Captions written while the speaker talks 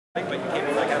But you can't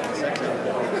be like having sex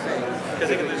because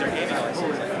they can lose their gaming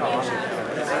license.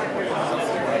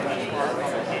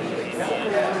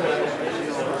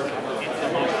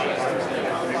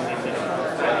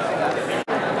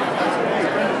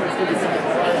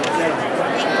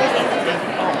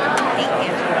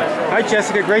 Hi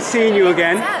Jessica, great seeing you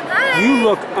again. Hi. You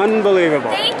look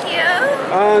unbelievable. Thank you.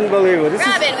 Unbelievable.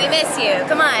 Robin, we miss you.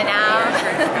 Come on now.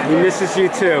 He misses you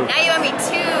too. Now you owe me 2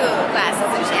 glasses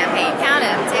of champagne. Count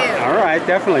them, too. All right,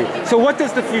 definitely. So what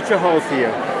does the future hold for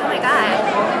you? Oh my God.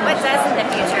 What doesn't the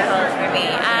future hold for me?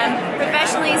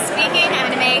 Professionally speaking, I'm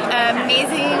going to make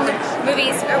amazing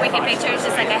movies for Wicked Pictures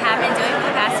just like I have been doing for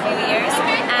the past few years.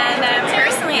 And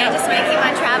personally, I just want to keep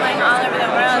on traveling all over the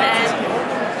world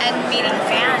and meeting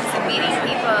fans and meeting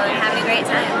people and having a great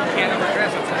time.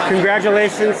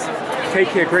 Congratulations. Take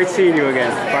care. Great seeing you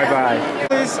again. Bye-bye.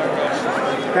 Please.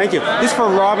 Thank you. This is for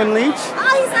Robin Leach.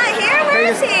 Oh, he's not here? Where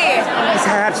is he? He's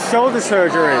had shoulder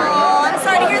surgery. Oh, I'm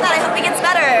sorry to hear that. I hope he gets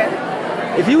better.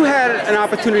 If you had an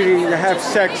opportunity to have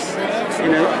sex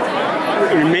with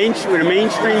a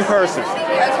mainstream person,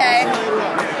 Okay.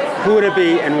 who would it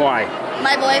be and why?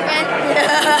 My boyfriend.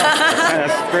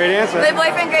 That's a great answer. My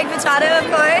boyfriend, Greg Machado, of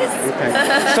course. Okay.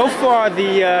 So far,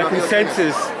 the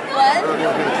consensus. What?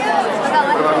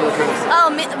 Oh,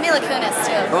 Mila Kunis,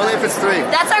 too. Only if it's 3.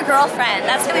 That's our girlfriend.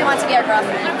 That's who we want to be our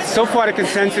girlfriend. So far, the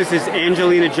consensus is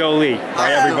Angelina Jolie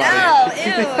by everybody. No,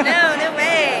 ew, no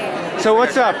way. So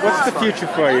what's up? What's the future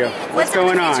for you? What's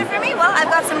going on? What's the future for me? Well, I've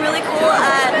got some really cool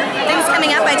things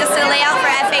coming up. I just did a layout for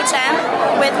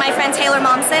FHM with my friend Taylor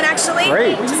Momsen, actually.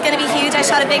 Great. Which is going to be huge. I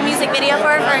shot a big music video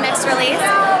for her for her next release.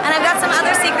 And I've got some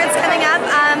other secrets coming up.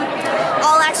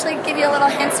 I'll actually give you a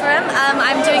little hints for them.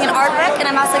 I'm doing an art book, and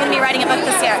I'm also going to be writing a book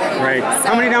this year. Right.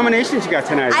 So, how many nominations you got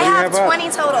tonight? I have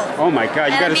 20 total. Oh my God!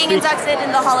 You got and a I'm being speech. inducted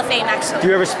in the Hall of Fame, actually. Do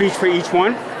you have a speech for each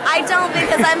one? I don't,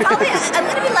 because I'm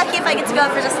going to be lucky if I get to go up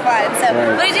for just one. So,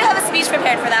 Right. but I do have a speech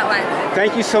prepared for that one.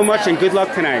 Thank you so much, and good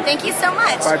luck tonight. Thank you so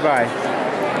much. Bye bye.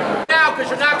 Now,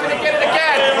 because you're not going to get it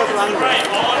again. Right,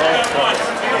 all at once.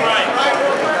 To your right.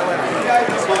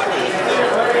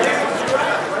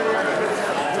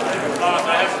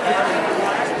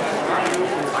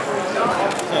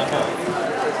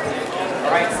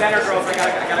 All right, center girls, I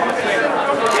gotta go clear.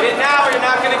 Get it now, or you're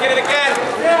not going to get it again.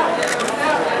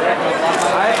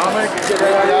 I'm going to get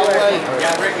it out of the way.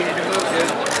 Yeah, Rick, you need to move, dude.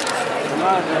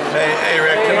 Hey,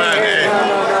 Rick, come on, hey. To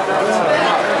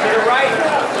the right,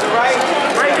 to the right.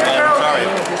 Right here, girls. Sorry.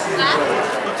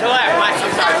 To the left, Mike,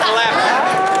 I'm sorry, to the left.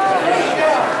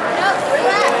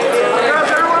 Girls,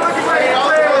 everyone looking right here.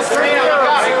 Let's bring it up.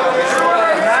 Got it.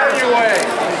 Out of your way.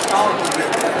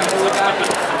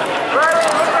 Right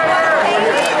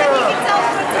here.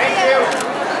 Thank you.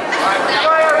 All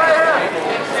right, right here.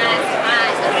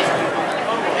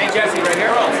 Hey, Jesse, right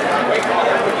here. Wait,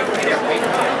 wait.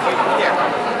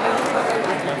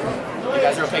 You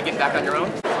guys are okay getting back on your own?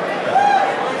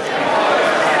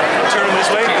 Turn them this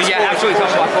way? Yeah, actually, come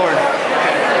walk forward.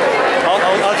 I'll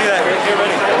do that. If you're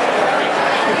ready.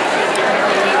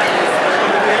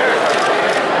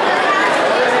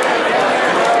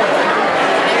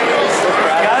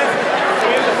 Got it? Do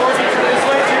we have the 4 feet this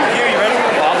way too? Here, you ready?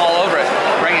 Well, I'm all over it.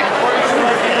 Bring it.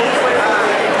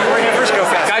 Bring it first, go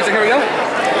fast. Guys, here we go.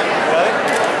 Got it?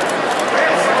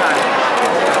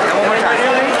 One more time.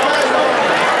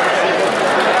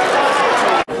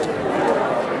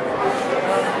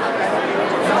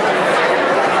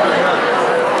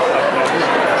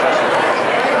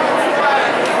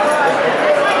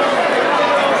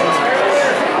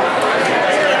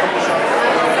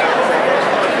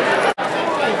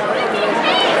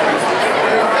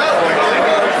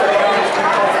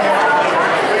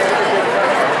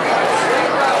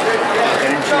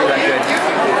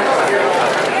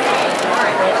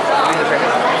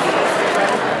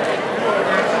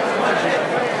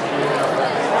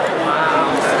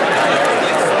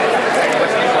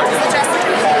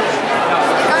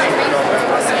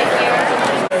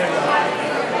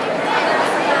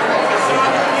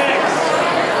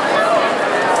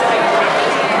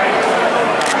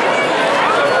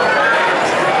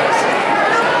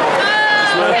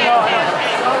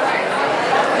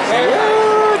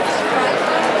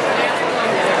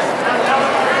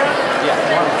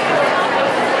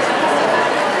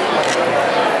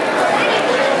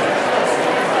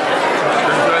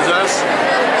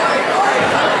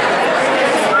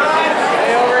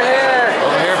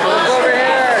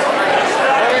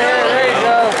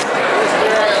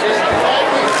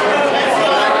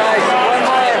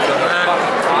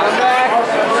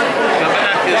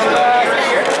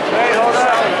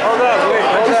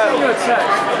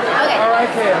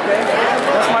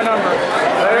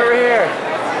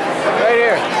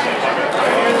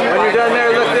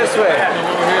 this way.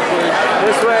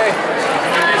 This way.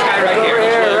 Right over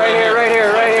here, right here, right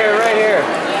here, right here, right here.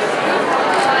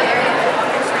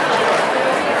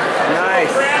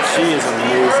 Nice. She is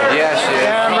amazing. Yeah, she is.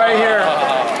 And right here.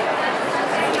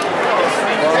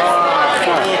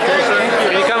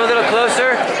 Can you come a little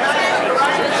closer?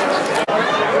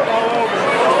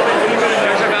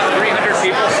 There's about 300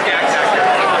 people stacked back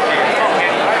there.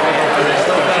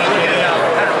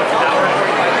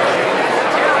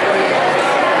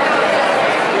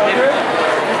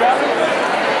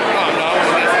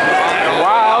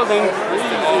 Wow, then.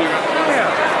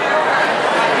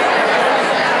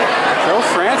 Joe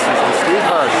Francis and Steve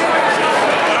Hurst.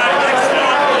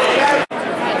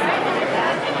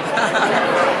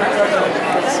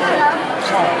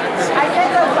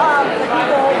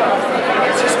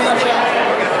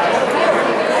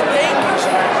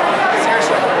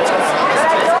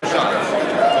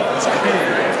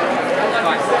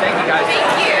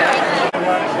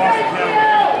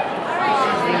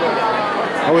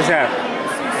 What was that?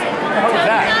 What was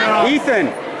that? Ethan,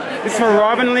 this is for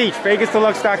Robin Leach,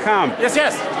 VegasDeluxe.com. Yes,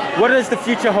 yes. What does the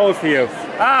future hold for you?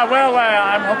 Well,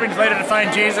 I'm hoping later to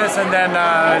find Jesus and then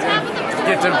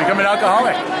get to become an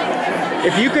alcoholic.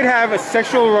 If you could have a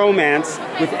sexual romance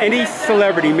with any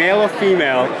celebrity, male or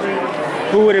female,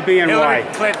 who would it be and Hillary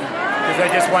why? Clinton, because I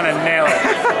just want to nail it.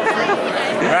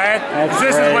 Right? That's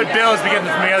This great. is what Bill's be getting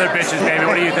from the other bitches, baby.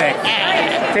 What do you think?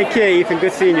 Take care, Ethan.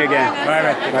 Good seeing you again. Bye,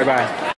 man. Bye-bye.